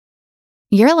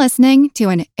You're listening to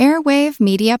an Airwave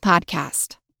Media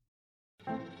Podcast.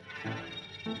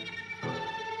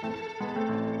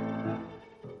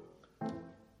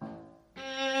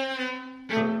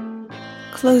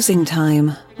 Closing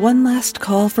time. One last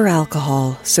call for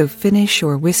alcohol, so finish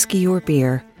your whiskey or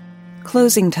beer.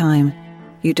 Closing time.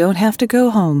 You don't have to go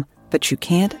home, but you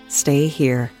can't stay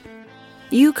here.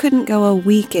 You couldn't go a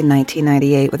week in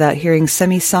 1998 without hearing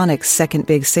Semisonic's second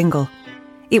big single.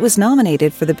 It was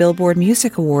nominated for the Billboard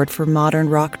Music Award for Modern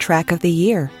Rock Track of the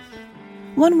Year.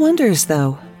 One wonders,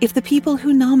 though, if the people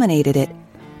who nominated it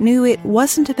knew it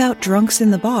wasn't about drunks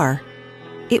in the bar.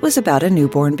 It was about a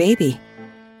newborn baby.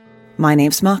 My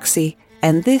name's Moxie,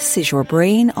 and this is your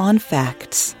Brain on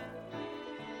Facts.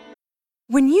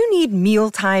 When you need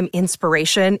mealtime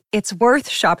inspiration, it's worth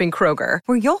shopping Kroger,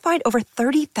 where you'll find over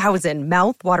 30,000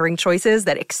 mouth-watering choices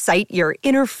that excite your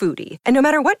inner foodie. And no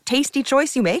matter what tasty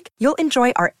choice you make, you'll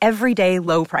enjoy our everyday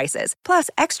low prices, plus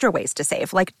extra ways to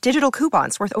save, like digital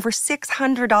coupons worth over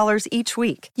 $600 each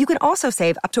week. You can also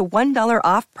save up to $1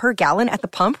 off per gallon at the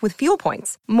pump with fuel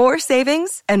points. More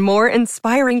savings and more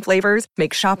inspiring flavors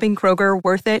make shopping Kroger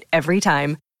worth it every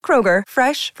time. Kroger,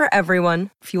 fresh for everyone.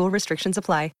 Fuel restrictions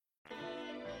apply.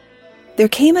 There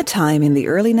came a time in the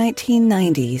early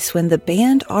 1990s when the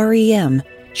band R.E.M.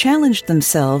 challenged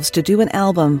themselves to do an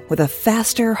album with a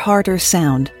faster, harder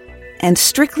sound and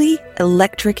strictly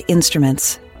electric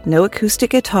instruments. No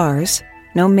acoustic guitars,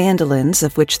 no mandolins,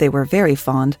 of which they were very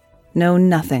fond, no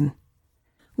nothing.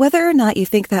 Whether or not you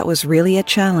think that was really a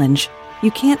challenge, you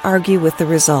can't argue with the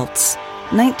results.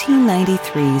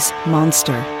 1993's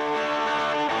Monster.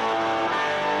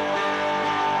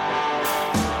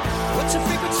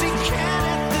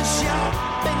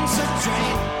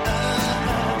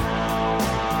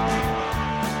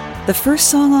 The first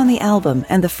song on the album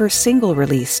and the first single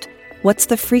released, What's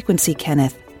the Frequency,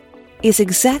 Kenneth?, is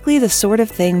exactly the sort of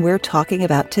thing we're talking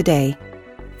about today.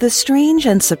 The strange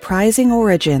and surprising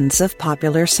origins of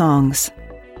popular songs.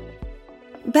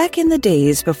 Back in the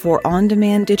days before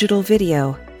on-demand digital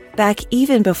video, back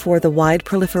even before the wide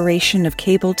proliferation of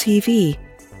cable TV,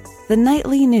 the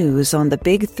nightly news on the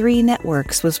big three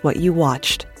networks was what you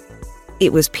watched.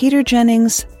 It was Peter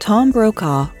Jennings, Tom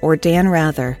Brokaw, or Dan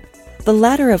Rather, the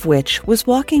latter of which was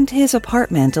walking to his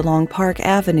apartment along Park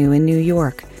Avenue in New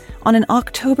York on an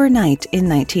October night in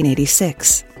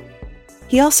 1986.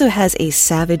 He also has a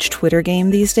savage Twitter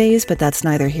game these days, but that's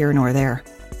neither here nor there.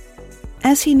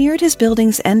 As he neared his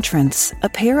building's entrance, a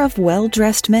pair of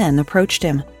well-dressed men approached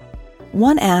him.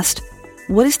 One asked,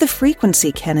 "What is the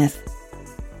frequency, Kenneth?"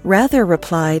 Rather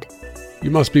replied, "You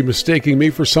must be mistaking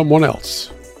me for someone else."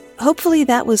 Hopefully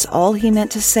that was all he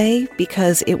meant to say,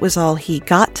 because it was all he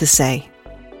got to say.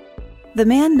 The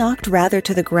man knocked Rather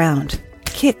to the ground,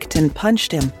 kicked and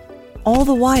punched him, all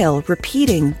the while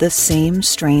repeating the same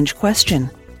strange question.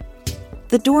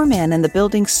 The doorman and the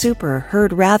building super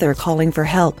heard Rather calling for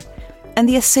help, and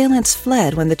the assailants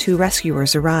fled when the two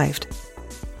rescuers arrived.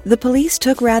 The police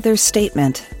took Rather's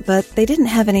statement, but they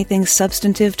didn't have anything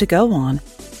substantive to go on.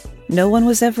 No one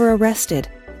was ever arrested,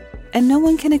 and no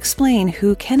one can explain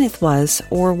who Kenneth was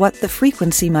or what the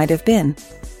frequency might have been,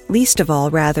 least of all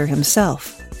Rather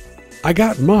himself. I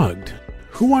got mugged.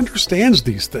 Who understands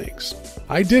these things?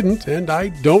 I didn't, and I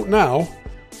don't now.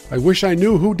 I wish I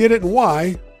knew who did it and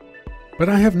why, but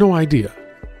I have no idea.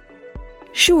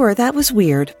 Sure, that was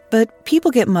weird, but people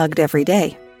get mugged every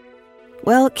day.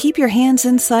 Well, keep your hands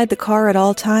inside the car at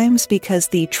all times, because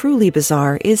the truly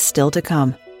bizarre is still to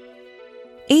come.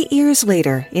 8 years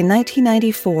later, in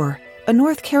 1994, a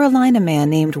North Carolina man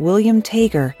named William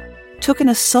Tager took an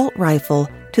assault rifle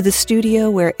to the studio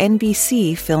where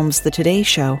NBC films The Today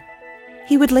Show.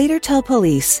 He would later tell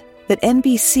police that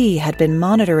NBC had been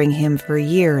monitoring him for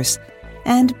years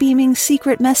and beaming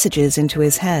secret messages into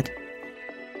his head.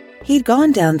 He'd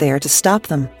gone down there to stop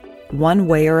them, one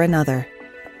way or another.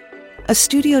 A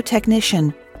studio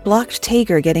technician blocked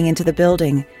Tager getting into the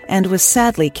building and was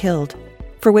sadly killed,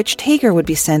 for which Tager would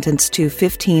be sentenced to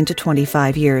 15 to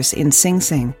 25 years in Sing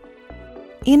Sing.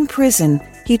 In prison,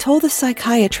 he told the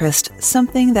psychiatrist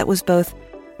something that was both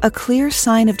a clear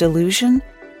sign of delusion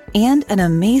and an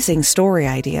amazing story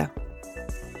idea.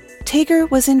 Tager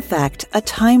was in fact a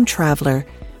time traveler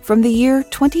from the year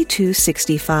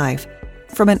 2265,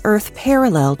 from an Earth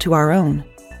parallel to our own.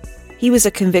 He was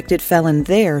a convicted felon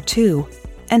there, too,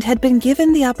 and had been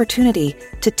given the opportunity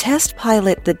to test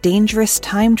pilot the dangerous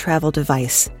time travel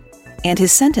device, and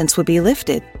his sentence would be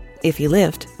lifted if he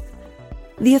lived.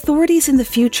 The authorities in the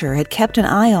future had kept an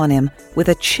eye on him with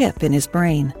a chip in his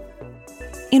brain.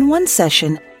 In one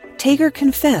session, Tager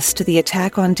confessed to the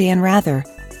attack on Dan Rather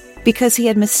because he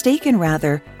had mistaken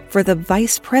Rather for the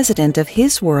vice president of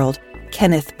his world,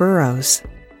 Kenneth Burrows.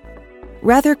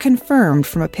 Rather confirmed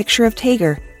from a picture of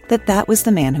Tager that was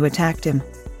the man who attacked him.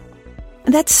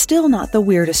 And that's still not the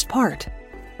weirdest part.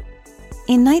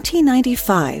 In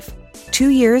 1995, 2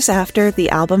 years after the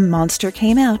album Monster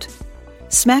came out,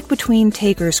 smack between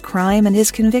Tager's crime and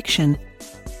his conviction,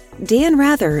 Dan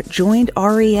Rather joined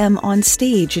R.E.M. on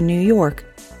stage in New York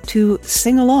to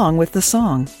sing along with the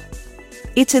song.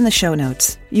 It's in the show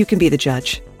notes. You can be the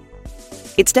judge.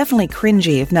 It's definitely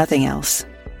cringy, if nothing else.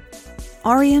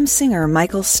 R.E.M. singer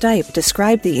Michael Stipe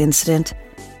described the incident.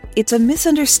 It's a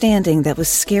misunderstanding that was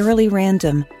scarily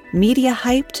random,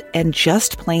 media-hyped, and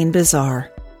just plain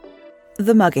bizarre.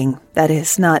 The mugging, that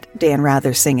is, not Dan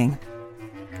Rather singing.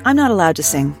 I'm not allowed to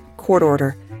sing, court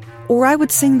order, or I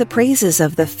would sing the praises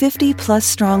of the 50-plus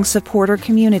strong supporter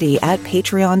community at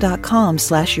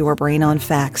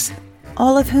patreon.com/yourbrainonfacts,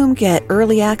 all of whom get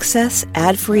early access,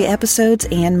 ad-free episodes,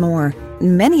 and more,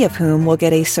 many of whom will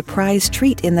get a surprise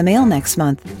treat in the mail next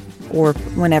month, or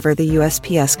whenever the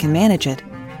USPS can manage it,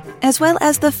 as well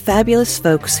as the fabulous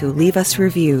folks who leave us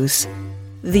reviews.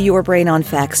 The Your Brain on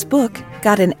Facts book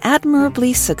got an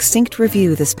admirably succinct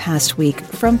review this past week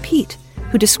from Pete,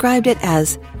 who described it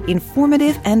as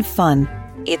informative and fun.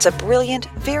 It's a brilliant,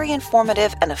 very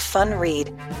informative, and a fun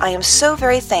read. I am so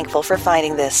very thankful for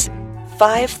finding this.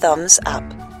 5 thumbs up.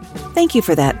 Thank you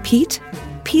for that, Pete.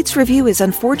 Pete's review is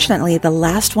unfortunately the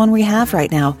last one we have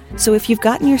right now, so if you've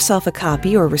gotten yourself a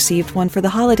copy or received one for the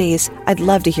holidays, I'd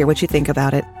love to hear what you think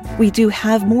about it. We do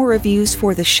have more reviews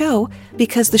for the show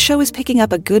because the show is picking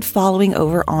up a good following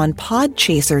over on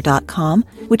podchaser.com,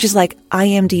 which is like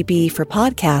IMDb for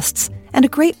podcasts, and a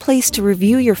great place to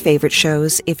review your favorite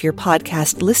shows if your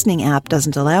podcast listening app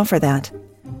doesn't allow for that.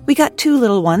 We got 2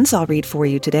 little ones I'll read for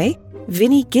you today.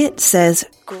 Vinny Gitt says,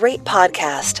 "Great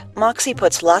podcast. Moxie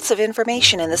puts lots of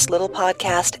information in this little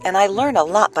podcast, and I learn a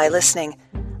lot by listening.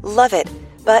 Love it,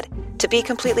 but to be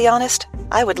completely honest,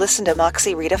 I would listen to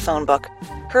Moxie read a phone book.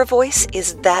 Her voice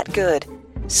is that good.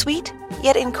 Sweet,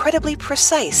 yet incredibly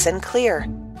precise and clear."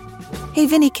 Hey,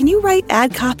 Vinny, can you write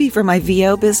ad copy for my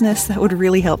VO business? That would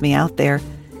really help me out there.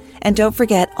 And don't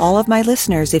forget, all of my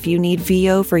listeners, if you need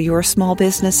VO for your small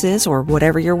businesses or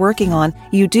whatever you're working on,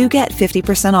 you do get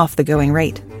 50% off the going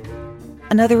rate.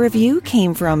 Another review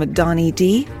came from Donnie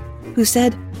D, who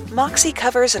said, "Moxie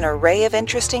covers an array of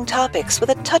interesting topics with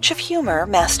a touch of humor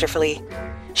masterfully.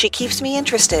 She keeps me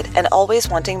interested and always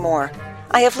wanting more.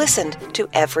 I have listened to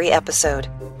every episode."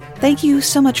 Thank you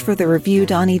so much for the review,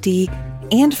 Donnie D,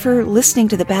 and for listening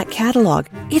to the back catalog.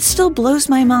 It still blows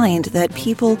my mind that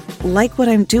people like what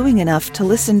I'm doing enough to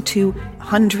listen to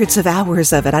hundreds of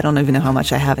hours of it. I don't even know how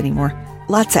much I have anymore.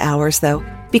 Lots of hours, though,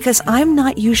 because I'm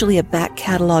not usually a back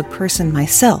catalog person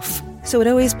myself, so it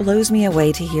always blows me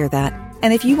away to hear that.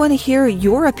 And if you want to hear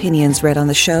your opinions read on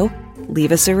the show,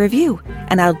 leave us a review,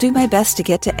 and I'll do my best to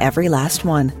get to every last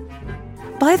one.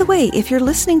 By the way, if you're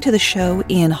listening to the show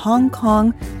in Hong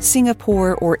Kong,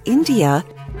 Singapore, or India,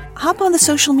 hop on the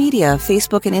social media,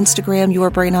 Facebook and Instagram, Your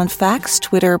Brain on Facts,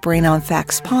 Twitter, Brain on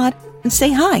Facts Pod, and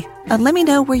say hi. And let me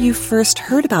know where you first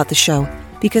heard about the show,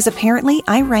 because apparently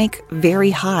I rank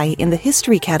very high in the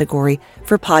history category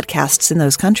for podcasts in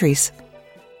those countries.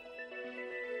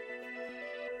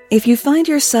 If you find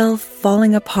yourself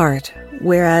falling apart,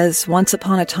 whereas once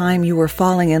upon a time you were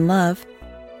falling in love,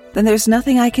 then there's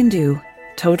nothing I can do.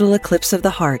 Total Eclipse of the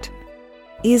Heart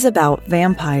is about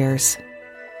vampires.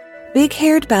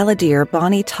 Big-haired balladeer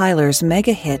Bonnie Tyler's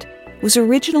mega hit was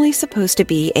originally supposed to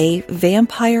be a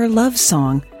vampire love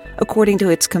song, according to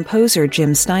its composer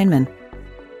Jim Steinman.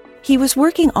 He was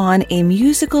working on a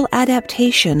musical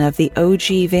adaptation of the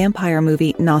OG vampire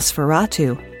movie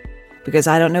Nosferatu. Because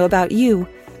I don't know about you,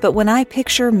 but when I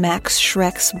picture Max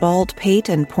Schreck's bald pate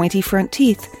and pointy front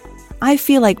teeth, I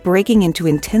feel like breaking into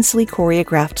intensely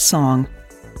choreographed song.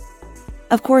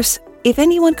 Of course, if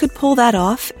anyone could pull that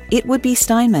off, it would be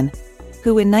Steinman,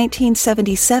 who in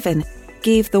 1977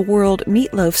 gave the world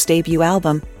Meatloaf's debut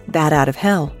album, Bat Out of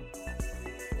Hell.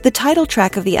 The title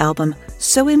track of the album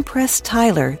so impressed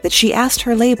Tyler that she asked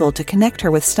her label to connect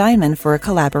her with Steinman for a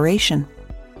collaboration.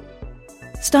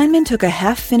 Steinman took a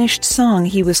half-finished song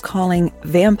he was calling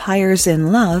Vampires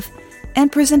in Love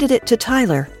and presented it to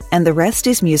Tyler, and the rest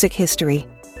is music history.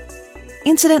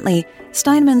 Incidentally,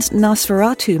 Steinman's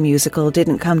Nosferatu musical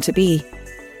didn't come to be.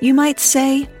 You might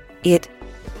say it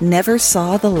never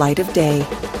saw the light of day.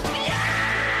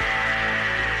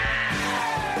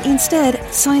 Instead,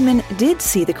 Simon did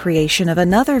see the creation of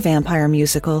another vampire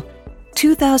musical,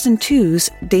 2002's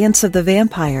Dance of the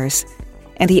Vampires,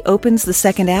 and he opens the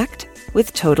second act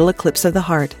with Total Eclipse of the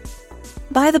Heart.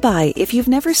 By the by, if you've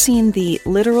never seen the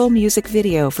literal music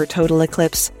video for Total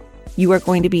Eclipse, you are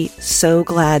going to be so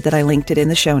glad that I linked it in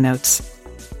the show notes.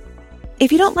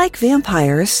 If you don't like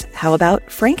vampires, how about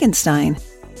Frankenstein?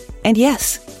 And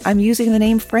yes, I'm using the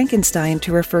name Frankenstein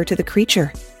to refer to the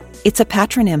creature. It's a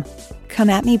patronym. Come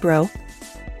at me, bro.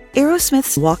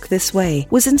 Aerosmith's Walk This Way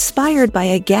was inspired by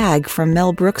a gag from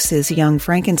Mel Brooks's Young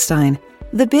Frankenstein,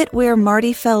 the bit where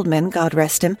Marty Feldman, God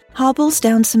rest him, hobbles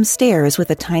down some stairs with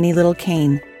a tiny little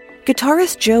cane.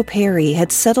 Guitarist Joe Perry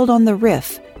had settled on the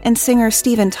riff, and singer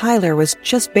Steven Tyler was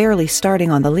just barely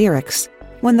starting on the lyrics,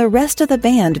 when the rest of the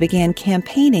band began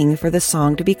campaigning for the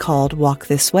song to be called Walk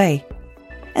This Way.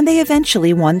 And they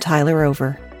eventually won Tyler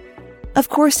over. Of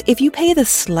course, if you pay the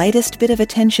slightest bit of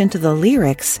attention to the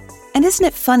lyrics, and isn't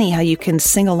it funny how you can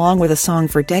sing along with a song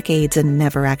for decades and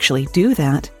never actually do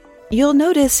that? You'll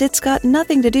notice it's got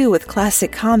nothing to do with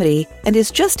classic comedy and is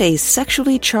just a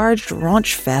sexually charged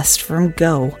raunch fest from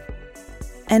Go.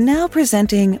 And now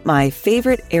presenting my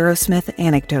favorite Aerosmith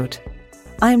anecdote.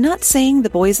 I'm not saying the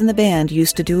boys in the band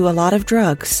used to do a lot of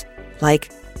drugs. Like,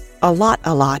 a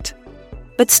lot.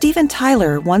 But Steven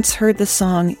Tyler once heard the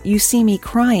song You See Me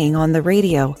Crying on the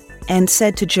radio and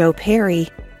said to Joe Perry,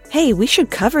 "Hey, we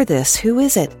should cover this. Who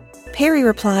is it?" Perry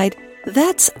replied,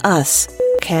 "That's us,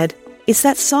 kid. It's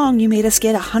that song you made us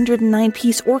get a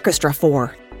 109-piece orchestra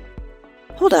for."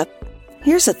 Hold up.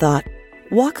 Here's a thought.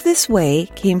 Walk This Way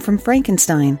came from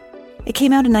Frankenstein. It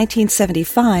came out in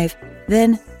 1975,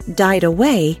 then died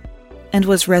away, and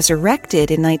was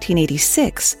resurrected in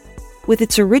 1986, with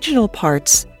its original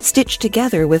parts stitched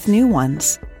together with new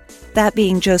ones. That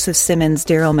being Joseph Simmons,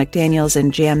 Daryl McDaniels,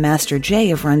 and Jam Master Jay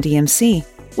of Run DMC,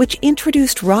 which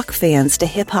introduced rock fans to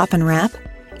hip-hop and rap,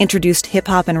 introduced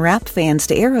hip-hop and rap fans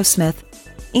to Aerosmith,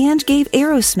 and gave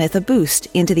Aerosmith a boost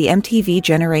into the MTV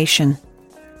generation.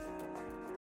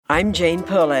 I'm Jane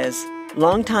Perlez,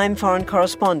 longtime foreign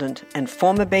correspondent and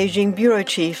former Beijing bureau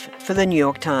chief for the New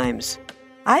York Times.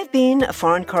 I've been a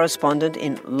foreign correspondent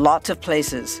in lots of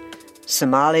places: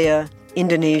 Somalia,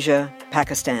 Indonesia,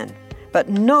 Pakistan, but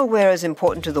nowhere as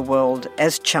important to the world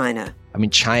as China. I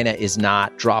mean, China is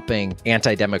not dropping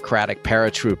anti-democratic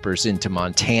paratroopers into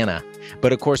Montana.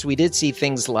 But of course, we did see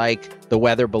things like the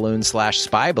weather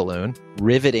balloon/spy balloon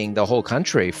riveting the whole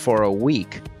country for a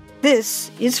week. This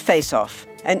is Face Off,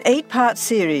 an 8-part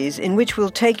series in which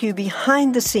we'll take you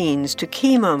behind the scenes to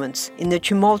key moments in the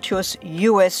tumultuous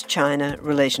U.S.-China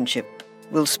relationship.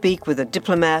 We'll speak with a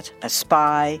diplomat, a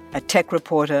spy, a tech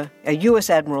reporter, a U.S.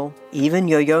 admiral, even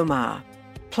Yo-Yo Ma.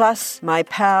 Plus, my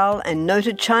pal and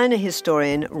noted China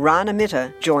historian Rana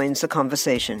Mitter joins the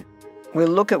conversation. We'll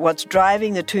look at what's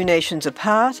driving the two nations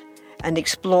apart and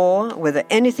explore whether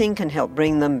anything can help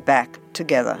bring them back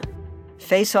together.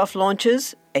 Face Off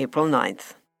launches April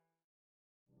 9th.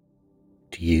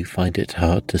 Do you find it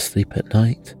hard to sleep at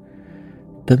night?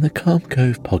 Then the Calm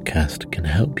Cove podcast can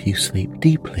help you sleep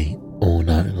deeply all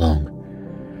night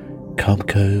long. Calm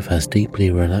Cove has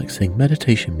deeply relaxing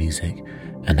meditation music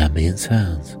and ambient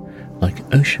sounds like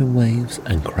ocean waves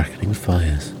and crackling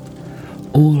fires.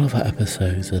 All of our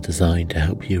episodes are designed to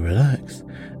help you relax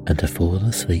and to fall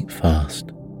asleep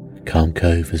fast. Calm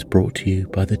Cove is brought to you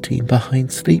by the team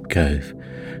behind Sleep Cove,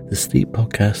 the sleep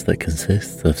podcast that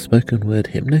consists of spoken word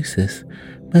hypnosis,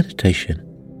 meditation,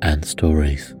 and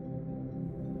stories.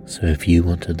 So if you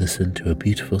want to listen to a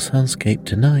beautiful soundscape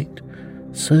tonight,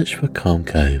 search for Calm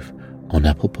Cove on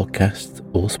Apple Podcasts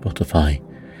or Spotify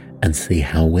and see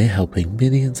how we're helping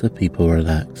millions of people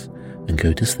relax and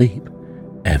go to sleep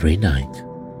every night.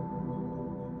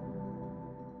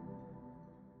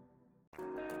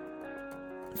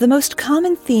 The most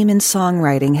common theme in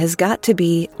songwriting has got to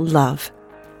be love.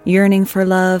 Yearning for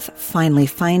love, finally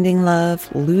finding love,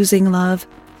 losing love,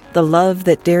 the love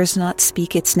that dares not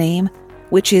speak its name,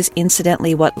 which is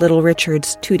incidentally what Little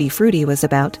Richard's Tutti Frutti was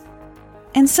about.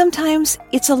 And sometimes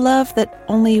it's a love that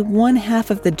only one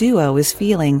half of the duo is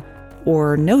feeling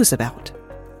or knows about.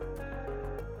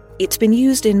 It's been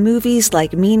used in movies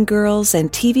like Mean Girls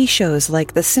and TV shows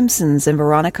like The Simpsons and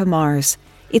Veronica Mars.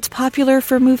 It's popular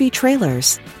for movie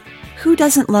trailers. Who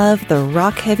doesn't love the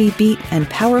rock-heavy beat and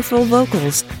powerful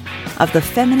vocals of the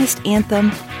feminist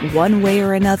anthem One Way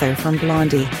or Another from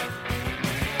Blondie?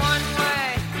 One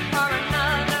way or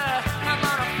another, I'm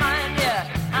gonna find you.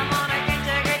 I'm gonna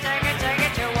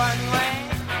get you one way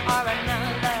or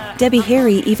another. Debbie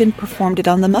Harry even performed it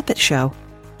on The Muppet Show.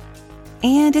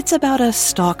 And it's about a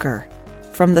stalker,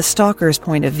 from the stalker's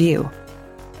point of view.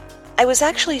 I was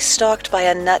actually stalked by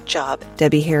a nut job,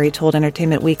 Debbie Harry told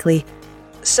Entertainment Weekly,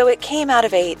 so it came out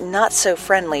of a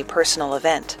not-so-friendly personal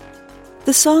event.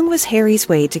 The song was Harry's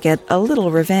way to get a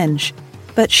little revenge,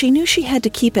 but she knew she had to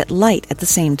keep it light at the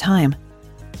same time.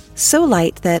 So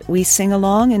light that we sing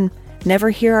along and never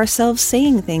hear ourselves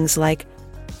saying things like,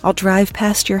 "I'll drive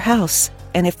past your house,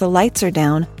 and if the lights are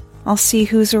down, I'll see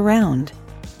who's around."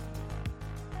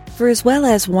 For as well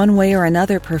as One Way or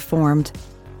Another performed,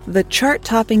 the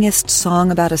chart-toppingest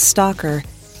song about a stalker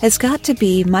has got to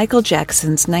be Michael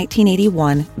Jackson's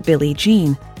 1981 Billie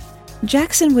Jean.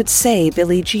 Jackson would say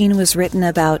Billie Jean was written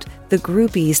about the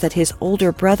groupies that his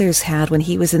older brothers had when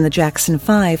he was in the Jackson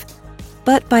 5,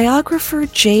 but biographer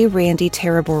J. Randy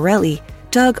Taraborelli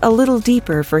dug a little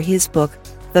deeper for his book,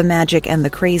 The Magic and the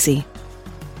Crazy.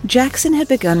 Jackson had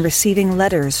begun receiving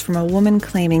letters from a woman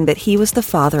claiming that he was the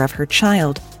father of her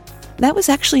child. That was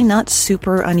actually not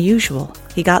super unusual.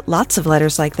 He got lots of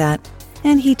letters like that,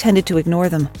 and he tended to ignore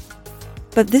them.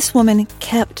 But this woman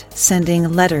kept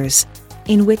sending letters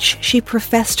in which she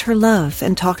professed her love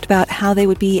and talked about how they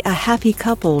would be a happy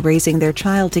couple raising their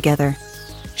child together.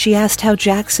 She asked how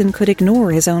Jackson could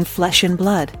ignore his own flesh and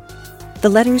blood. The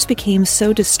letters became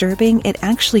so disturbing it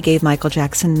actually gave Michael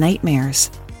Jackson nightmares.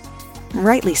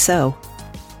 Rightly so.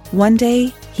 One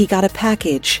day, he got a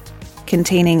package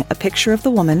containing a picture of the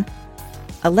woman,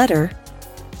 a letter,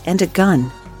 and a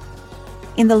gun.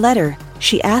 In the letter,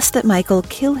 she asked that Michael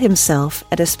kill himself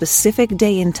at a specific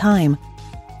day and time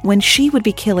when she would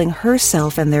be killing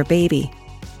herself and their baby.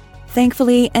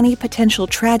 Thankfully, any potential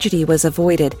tragedy was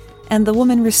avoided, and the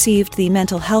woman received the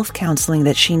mental health counseling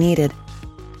that she needed.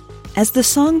 As the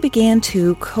song began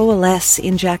to coalesce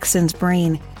in Jackson's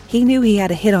brain, he knew he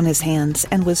had a hit on his hands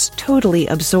and was totally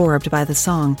absorbed by the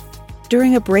song.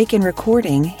 During a break in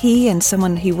recording, he and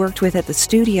someone he worked with at the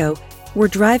studio were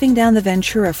driving down the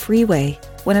Ventura Freeway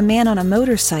when a man on a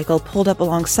motorcycle pulled up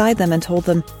alongside them and told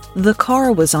them the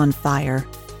car was on fire.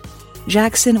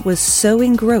 Jackson was so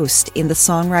engrossed in the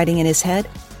songwriting in his head,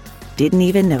 didn't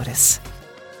even notice.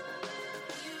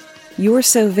 You're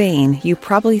so vain, you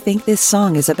probably think this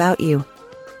song is about you.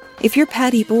 If you're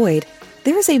Pattie Boyd,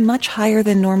 there is a much higher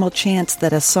than normal chance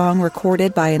that a song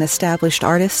recorded by an established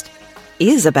artist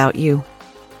is about you.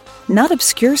 Not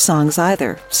obscure songs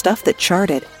either, stuff that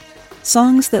charted.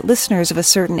 Songs that listeners of a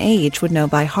certain age would know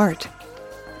by heart.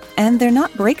 And they're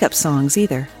not breakup songs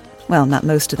either. Well, not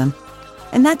most of them.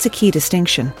 And that's a key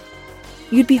distinction.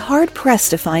 You'd be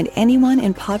hard-pressed to find anyone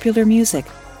in popular music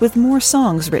with more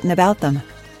songs written about them.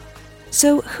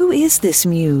 So who is this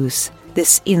muse,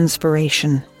 this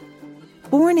inspiration?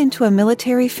 Born into a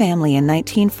military family in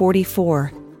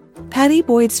 1944, Pattie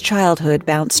Boyd's childhood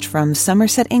bounced from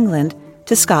Somerset, England,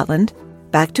 to Scotland,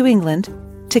 back to England,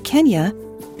 to Kenya,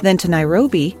 then to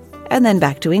Nairobi, and then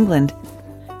back to England,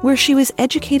 where she was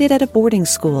educated at a boarding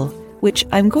school, which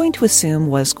I'm going to assume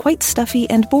was quite stuffy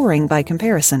and boring by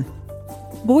comparison.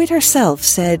 Boyd herself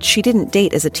said she didn't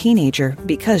date as a teenager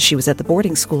because she was at the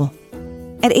boarding school.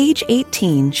 At age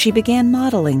 18, she began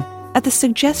modeling at the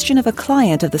suggestion of a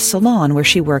client of the salon where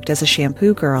she worked as a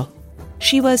shampoo girl.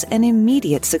 She was an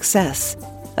immediate success,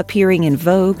 appearing in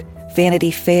Vogue, Vanity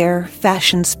Fair,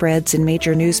 fashion spreads in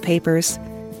major newspapers,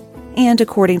 and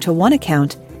according to one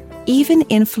account, even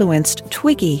influenced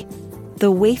Twiggy,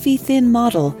 the wafy thin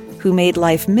model who made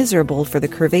life miserable for the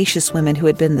curvaceous women who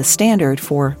had been the standard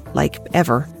for,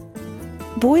 ever.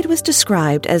 Boyd was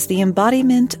described as the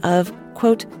embodiment of,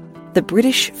 quote, the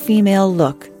British female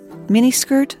look,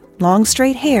 miniskirt, long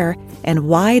straight hair, and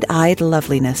wide-eyed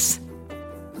loveliness.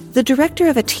 The director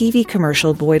of a TV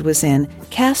commercial Boyd was in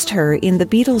cast her in the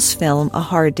Beatles film A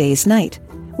Hard Day's Night,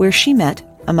 where she met,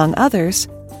 among others,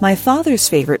 my father's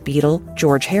favorite Beatle,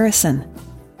 George Harrison.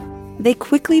 They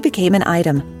quickly became an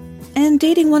item, and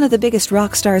dating one of the biggest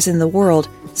rock stars in the world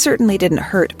certainly didn't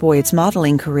hurt Boyd's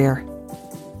modeling career.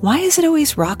 Why is it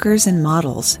always rockers and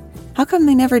models? How come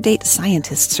they never date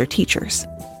scientists or teachers?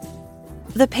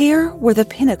 The pair were the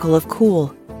pinnacle of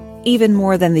cool, even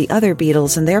more than the other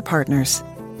Beatles and their partners.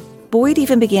 Boyd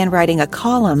even began writing a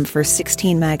column for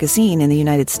 16 magazine in the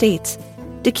United States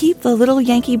to keep the little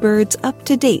Yankee birds up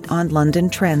to date on London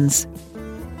trends.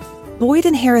 Boyd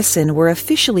and Harrison were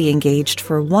officially engaged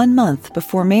for 1 month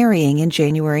before marrying in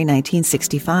January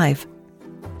 1965.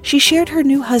 She shared her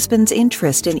new husband's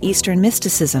interest in Eastern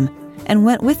mysticism and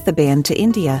went with the band to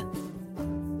India.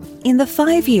 In the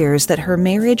 5 years that her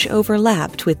marriage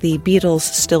overlapped with the Beatles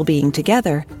still being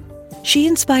together, she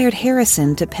inspired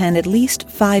Harrison to pen at least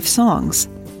 5 songs: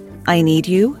 I Need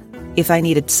You, If I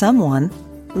Needed Someone,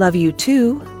 Love You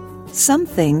Too,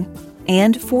 Something,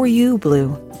 and For You,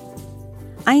 Blue.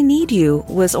 I Need You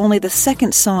was only the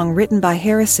second song written by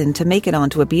Harrison to make it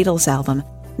onto a Beatles album,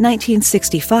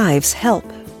 1965's Help.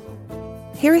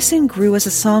 Harrison grew as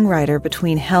a songwriter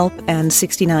between Help and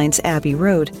 69's Abbey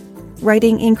Road.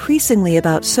 writing increasingly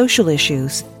about social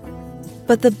issues.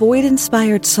 But the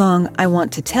Boyd-inspired song I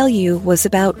Want to Tell You was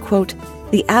about, quote,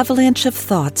 the avalanche of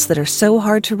thoughts that are so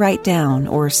hard to write down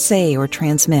or say or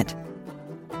transmit.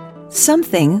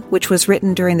 Something, which was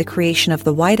written during the creation of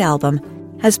the White Album,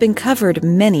 has been covered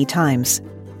many times.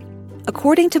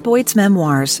 According to Boyd's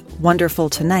memoirs, Wonderful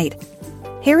Tonight,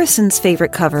 Harrison's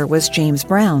favorite cover was James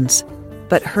Brown's,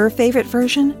 but her favorite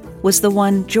version was the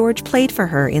one George played for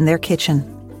her in their kitchen.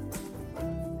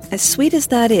 As sweet as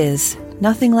that is,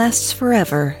 nothing lasts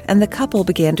forever, and the couple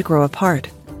began to grow apart.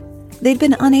 They'd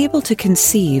been unable to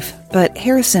conceive, but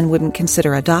Harrison wouldn't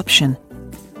consider adoption.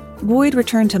 Boyd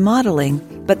returned to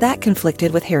modeling, but that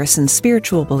conflicted with Harrison's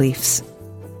spiritual beliefs.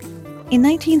 In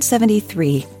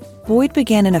 1973, Boyd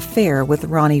began an affair with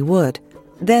Ronnie Wood,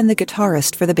 then the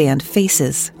guitarist for the band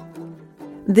Faces.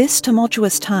 This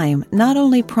tumultuous time not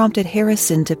only prompted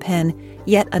Harrison to pen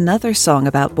yet another song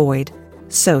about Boyd,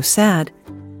 So Sad,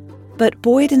 but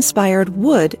Boyd inspired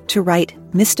Wood to write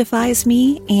Mystifies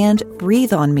Me and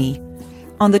Breathe on Me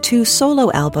on the two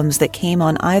solo albums that came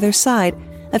on either side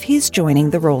of his joining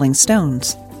the Rolling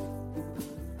Stones.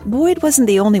 Boyd wasn't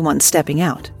the only one stepping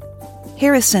out.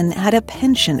 Harrison had a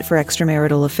penchant for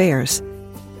extramarital affairs,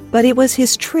 but it was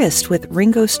his tryst with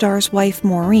Ringo Starr's wife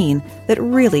Maureen that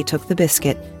really took the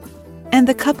biscuit, and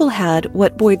the couple had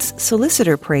what Boyd's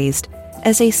solicitor praised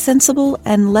as a sensible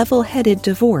and level-headed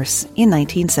divorce in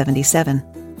 1977.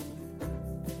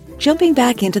 Jumping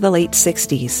back into the late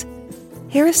 60s,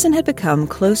 Harrison had become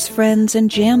close friends and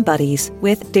jam buddies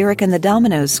with Derek and the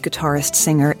Dominos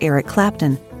guitarist-singer Eric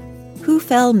Clapton, who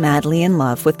fell madly in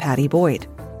love with Pattie Boyd.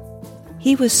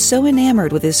 He was so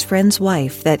enamored with his friend's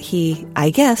wife that he,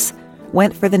 I guess,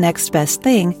 went for the next best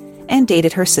thing and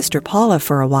dated her sister Paula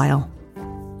for a while.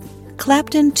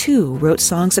 Clapton, too, wrote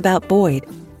songs about Boyd,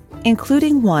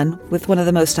 including one with one of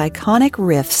the most iconic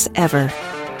riffs ever.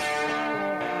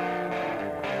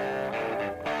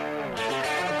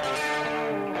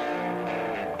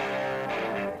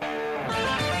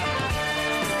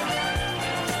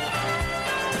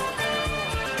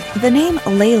 The name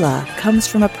Layla comes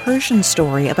from a Persian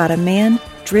story about a man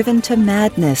driven to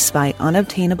madness by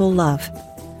unobtainable love,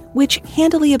 which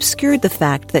handily obscured the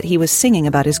fact that he was singing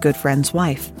about his good friend's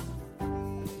wife.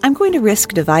 I'm going to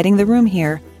risk dividing the room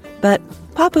here, but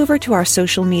pop over to our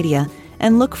social media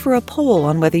and look for a poll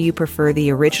on whether you prefer the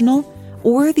original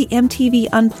or the MTV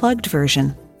Unplugged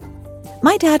version.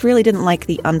 My dad really didn't like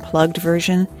the Unplugged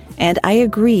version, and I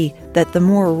agree that the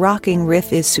more rocking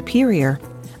riff is superior,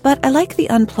 but I like the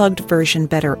Unplugged version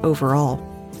better overall,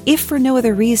 if for no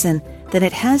other reason than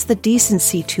it has the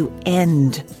decency to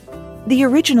end. The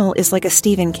original is like a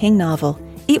Stephen King novel.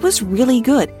 It was really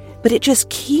good, but it just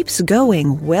keeps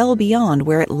going well beyond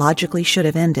where it logically should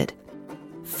have ended.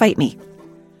 Fight me.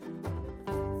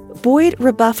 Boyd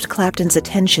rebuffed Clapton's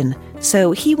attention,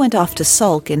 so he went off to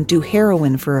sulk and do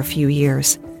heroin for a few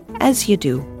years, as you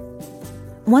do.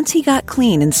 Once he got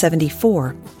clean in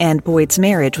 '74, and Boyd's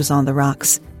marriage was on the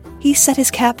rocks, he set his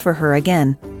cap for her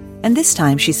again, and this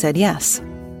time she said yes.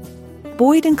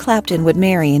 Boyd and Clapton would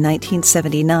marry in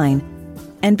 1979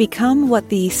 and become what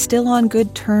the still on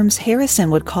good terms Harrison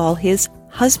would call his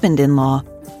husband-in-law,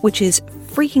 which is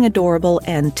freaking adorable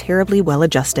and terribly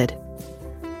well-adjusted.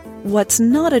 What's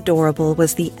not adorable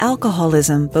was the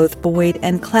alcoholism both Boyd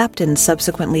and Clapton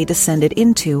subsequently descended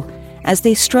into as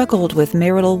they struggled with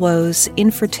marital woes,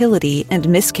 infertility, and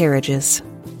miscarriages.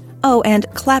 Oh, and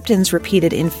Clapton's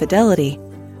repeated infidelity,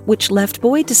 which left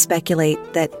Boyd to speculate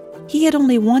that he had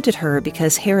only wanted her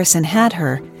because Harrison had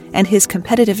her, and his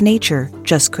competitive nature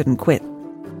just couldn't quit.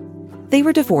 They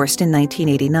were divorced in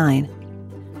 1989.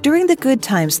 During the good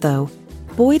times, though,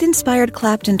 Boyd inspired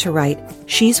Clapton to write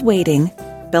She's Waiting,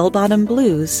 Bell Bottom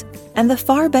Blues, and the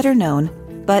far better known,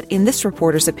 but in this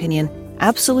reporter's opinion,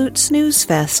 absolute snooze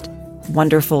fest,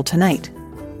 Wonderful Tonight.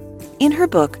 In her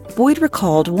book, Boyd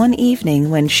recalled one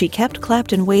evening when she kept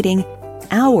Clapton waiting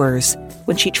hours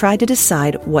when she tried to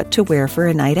decide what to wear for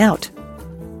a night out,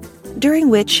 during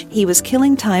which he was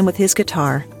killing time with his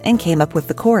guitar and came up with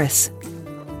the chorus.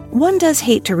 One does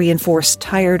hate to reinforce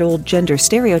tired old gender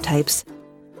stereotypes,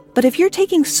 but if you're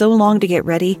taking so long to get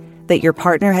ready that your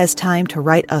partner has time to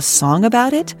write a song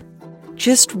about it,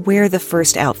 just wear the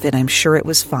first outfit. I'm sure it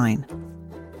was fine.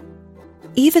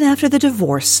 Even after the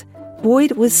divorce,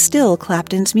 Boyd was still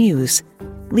Clapton's muse,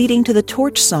 leading to the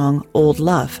Torch song Old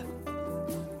Love.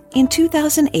 In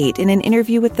 2008, in an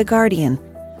interview with The Guardian,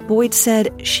 Boyd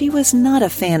said she was not a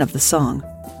fan of the song.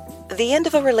 The end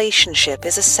of a relationship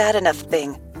is a sad enough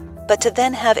thing, but to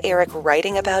then have Eric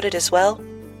writing about it as well,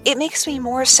 it makes me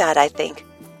more sad, I think,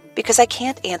 because I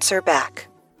can't answer back.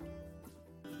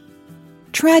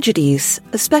 Tragedies,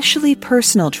 especially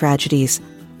personal tragedies,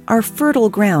 are fertile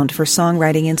ground for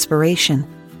songwriting inspiration,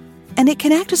 and it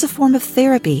can act as a form of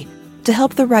therapy to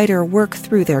help the writer work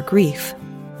through their grief.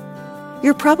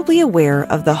 You're probably aware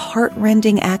of the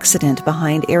heart-rending accident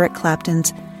behind Eric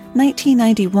Clapton's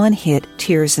 1991 hit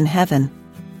Tears in Heaven.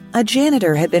 A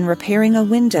janitor had been repairing a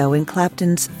window in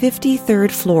Clapton's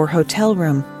 53rd floor hotel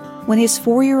room when his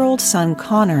 4-year-old son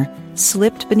Connor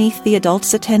slipped beneath the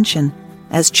adult's attention,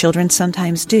 as children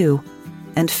sometimes do,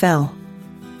 and fell.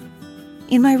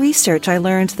 In my research, I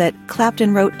learned that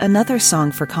Clapton wrote another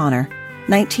song for Connor,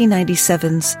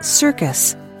 1997's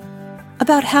Circus,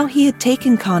 about how he had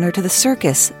taken Connor to the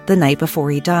circus the night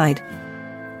before he died,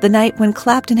 the night when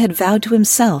Clapton had vowed to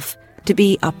himself to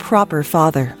be a proper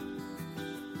father.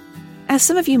 As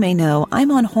some of you may know,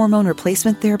 I'm on hormone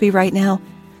replacement therapy right now,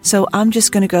 so I'm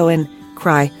just going to go and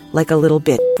cry like a little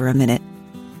bit for a minute.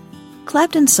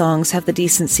 Clapton songs have the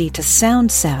decency to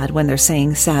sound sad when they're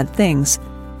saying sad things,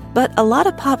 but a lot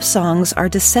of pop songs are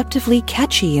deceptively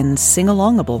catchy and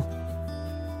sing-alongable.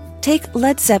 Take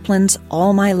Led Zeppelin's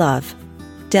All My Love.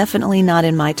 Definitely not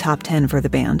in my top 10 for the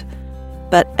band,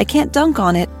 but I can't dunk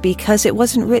on it because it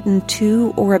wasn't written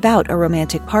to or about a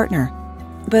romantic partner,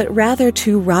 but rather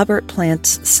to Robert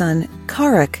Plant's son,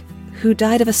 Karak, who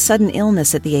died of a sudden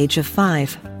illness at the age of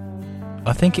 5.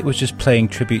 I think it was just paying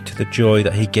tribute to the joy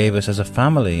that he gave us as a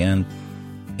family, and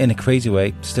in a crazy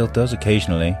way, still does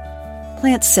occasionally.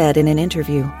 Plant said in an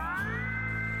interview.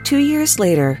 2 years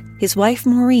later, his wife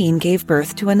Maureen gave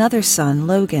birth to another son,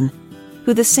 Logan,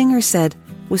 who the singer said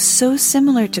was so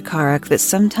similar to Karak that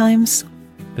sometimes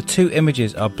the two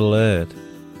images are blurred.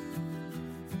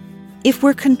 If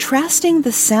we're contrasting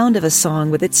the sound of a song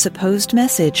with its supposed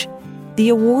message, the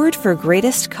award for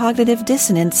greatest cognitive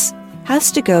dissonance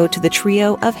has to go to the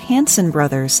trio of Hanson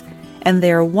brothers and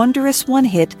their wondrous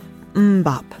one-hit,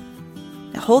 Mbop.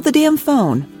 Hold the damn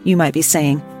phone, you might be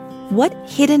saying. What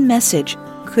hidden message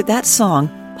could that song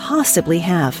possibly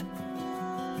have?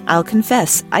 I'll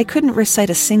confess, I couldn't recite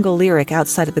a single lyric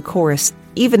outside of the chorus,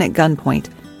 even at gunpoint.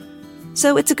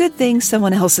 So it's a good thing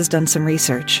someone else has done some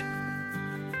research.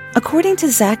 According to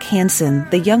Zach Hanson,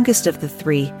 the youngest of the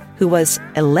three, who was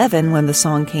 11 when the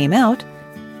song came out,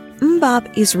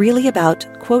 Mbop is really about,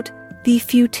 quote, the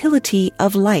futility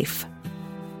of life.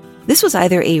 This was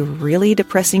either a really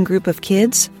depressing group of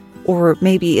kids, or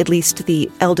maybe at least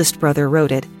the eldest brother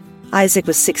wrote it. Isaac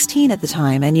was 16 at the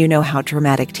time, and you know how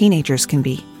dramatic teenagers can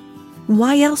be.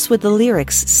 Why else would the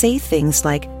lyrics say things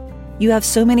like, you have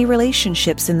so many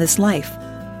relationships in this life,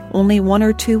 only one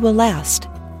or two will last.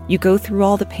 You go through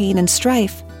all the pain and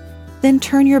strife, then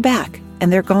turn your back,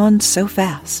 and they're gone so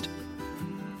fast.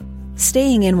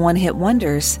 Staying in one-hit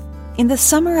wonders, in the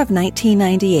summer of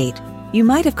 1998, you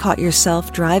might have caught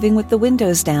yourself driving with the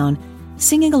windows down,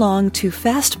 singing along to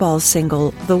Fastball's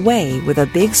single, The Way, with a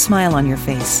big smile on your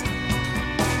face.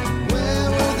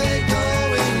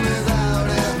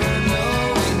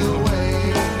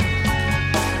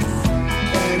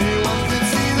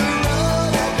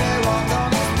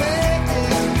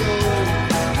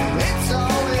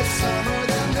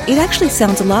 It actually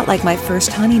sounds a lot like my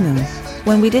first honeymoon,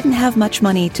 when we didn't have much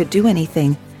money to do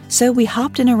anything, so we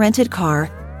hopped in a rented car,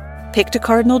 picked a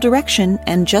cardinal direction,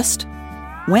 and just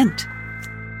went.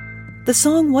 The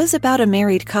song was about a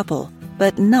married couple,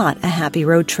 but not a happy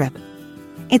road trip.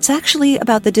 It's actually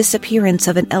about the disappearance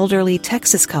of an elderly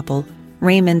Texas couple,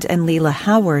 Raymond and Leela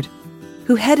Howard,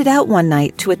 who headed out one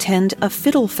night to attend a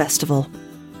fiddle festival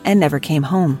and never came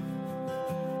home.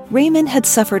 Raymond had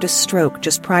suffered a stroke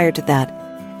just prior to that,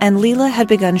 and Leela had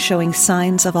begun showing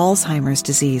signs of Alzheimer's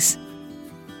disease.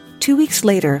 2 weeks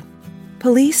later,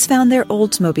 police found their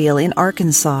Oldsmobile in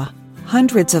Arkansas,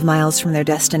 hundreds of miles from their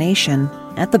destination,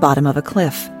 at the bottom of a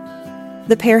cliff.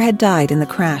 The pair had died in the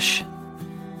crash.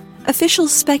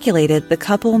 Officials speculated the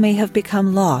couple may have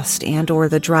become lost and/or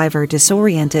the driver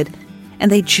disoriented,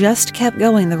 and they just kept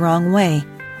going the wrong way,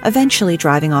 eventually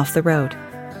driving off the road.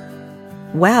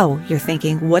 Wow, you're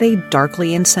thinking, what a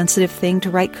darkly insensitive thing to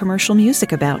write commercial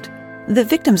music about. The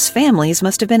victims' families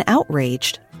must have been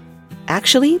outraged.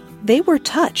 Actually, they were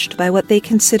touched by what they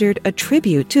considered a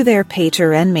tribute to their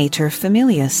pater and mater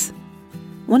familias.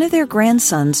 One of their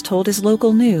grandsons told his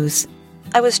local news,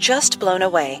 "I was just blown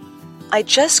away. I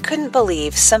just couldn't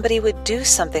believe somebody would do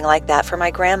something like that for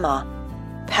my grandma.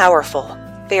 Powerful,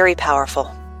 very powerful."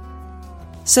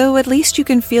 So at least you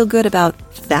can feel good about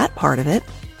that part of it.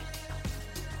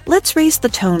 Let's raise the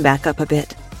tone back up a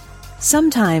bit.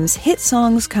 Sometimes hit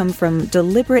songs come from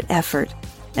deliberate effort,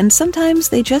 and sometimes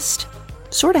they just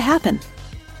sort of happen.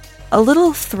 A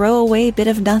little throwaway bit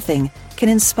of nothing can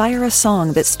inspire a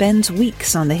song that spends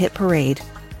weeks on the hit parade.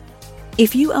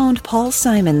 If you owned Paul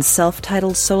Simon's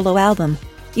self-titled solo album,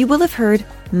 you will have heard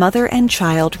Mother and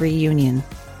Child Reunion.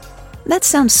 That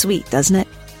sounds sweet, doesn't it?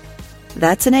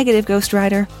 That's a negative, Ghost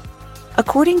Rider.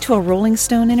 According to a Rolling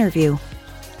Stone interview,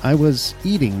 I was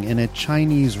eating in a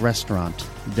Chinese restaurant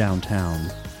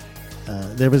downtown.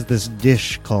 There was this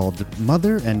dish called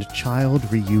Mother and Child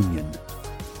Reunion.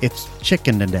 It's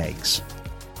chicken and eggs.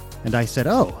 And I said,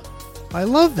 "Oh, I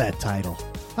love that title.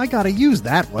 I gotta use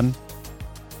that one."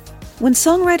 When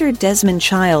songwriter Desmond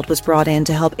Child was brought in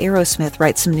to help Aerosmith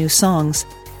write some new songs,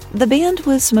 the band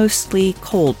was mostly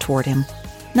cold toward him,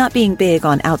 not being big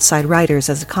on outside writers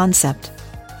as a concept.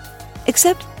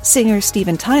 Except singer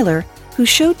Steven Tyler, who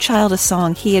showed Child a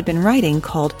song he had been writing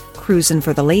called Cruisin'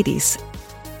 for the Ladies.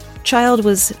 Child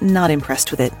was not impressed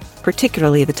with it,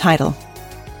 particularly the title.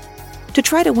 To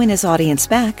try to win his audience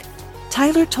back,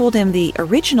 Tyler told him the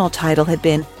original title had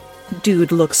been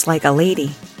Dude Looks Like a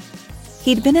Lady.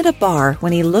 He'd been at a bar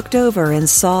when he looked over and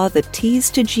saw the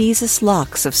teased-to-Jesus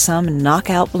locks of some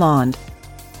knockout blonde,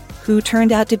 who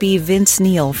turned out to be Vince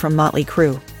Neil from Motley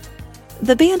Crue.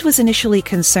 The band was initially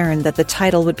concerned that the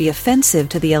title would be offensive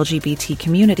to the LGBT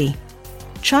community.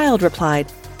 Child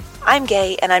replied, "I'm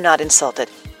gay and I'm not insulted.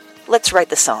 Let's write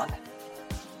the song."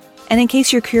 And in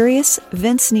case you're curious,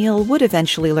 Vince Neil would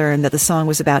eventually learn that the song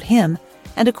was about him,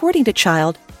 and according to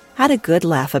Child, had a good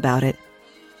laugh about it.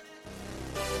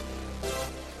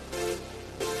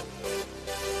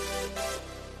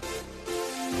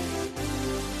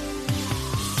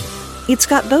 It's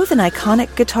got both an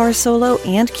iconic guitar solo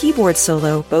and keyboard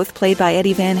solo, both played by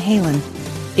Eddie Van Halen.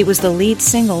 It was the lead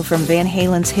single from Van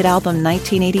Halen's hit album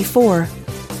 1984.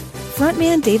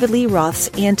 Frontman David Lee Roth's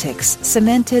antics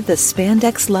cemented the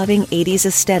spandex-loving 80s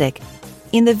aesthetic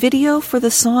in the video for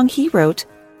the song he wrote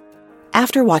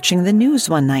after watching the news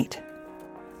one night.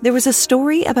 There was a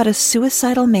story about a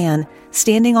suicidal man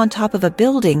standing on top of a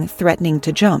building threatening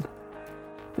to jump.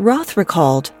 Roth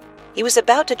recalled, "He was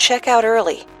about to check out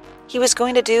early. He was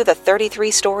going to do the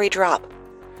 33-story drop.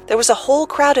 There was a whole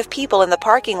crowd of people in the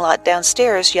parking lot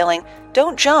downstairs yelling,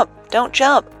 'Don't jump, don't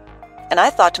jump.' And I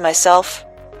thought to myself,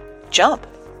 jump."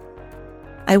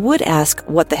 I would ask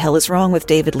what the hell is wrong with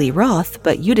David Lee Roth,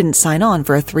 but you didn't sign on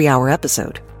for a 3-hour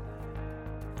episode.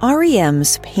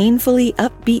 R.E.M.'s painfully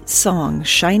upbeat song,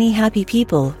 Shiny Happy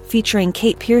People, featuring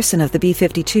Kate Pearson of the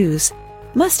B-52s,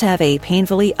 must have a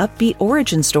painfully upbeat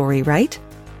origin story, right?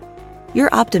 Your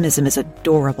optimism is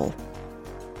adorable.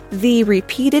 The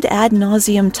repeated ad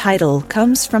nauseum title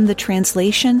comes from the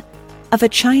translation of a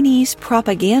Chinese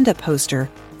propaganda poster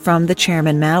from the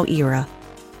Chairman Mao era,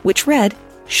 which read,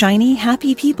 "Shiny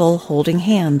Happy People Holding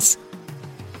Hands."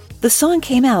 The song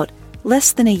came out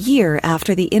less than a year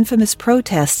after the infamous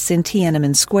protests in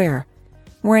Tiananmen Square,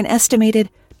 where an estimated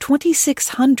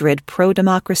 2,600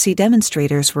 pro-democracy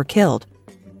demonstrators were killed.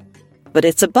 But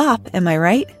it's a bop, am I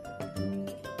right?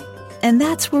 And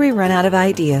that's where we run out of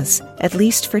ideas, at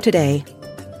least for today.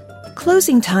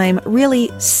 Closing Time really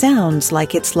sounds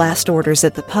like it's last orders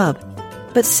at the pub,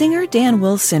 but singer Dan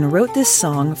Wilson wrote this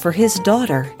song for his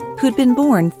daughter, who'd been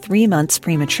born 3 months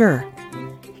premature.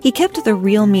 He kept the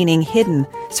real meaning hidden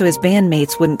so his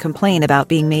bandmates wouldn't complain about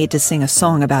being made to sing a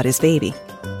song about his baby.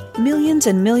 Millions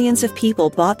and millions of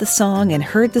people bought the song and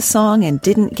heard the song and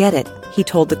didn't get it, he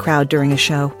told the crowd during a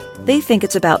show. They think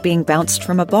it's about being bounced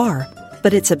from a bar,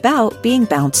 but it's about being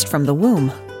bounced from the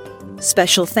womb.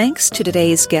 Special thanks to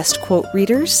today's guest quote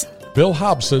readers: Bill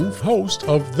Hobson, host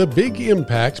of the Big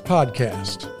Impact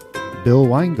podcast. Bill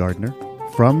Weingartner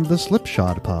from the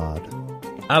Slipshod Pod.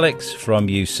 Alex from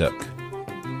USUK.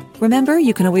 Remember,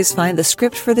 you can always find the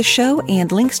script for the show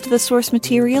and links to the source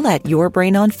material at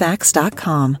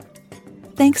yourbrainonfacts.com.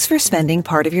 Thanks for spending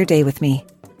part of your day with me.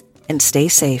 And stay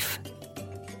safe.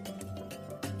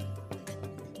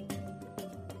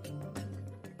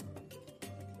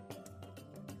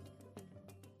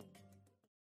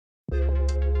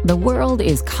 The world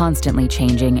is constantly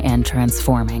changing and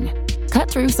transforming. Cut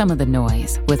through some of the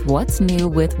noise with What's New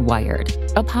with Wired,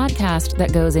 a podcast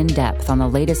that goes in depth on the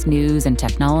latest news and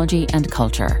technology and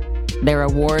culture. Their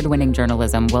award-winning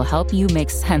journalism will help you make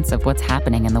sense of what's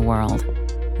happening in the world.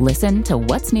 Listen to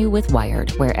What's New with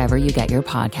Wired wherever you get your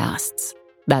podcasts.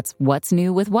 That's What's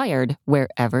New with Wired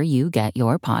wherever you get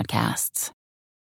your podcasts.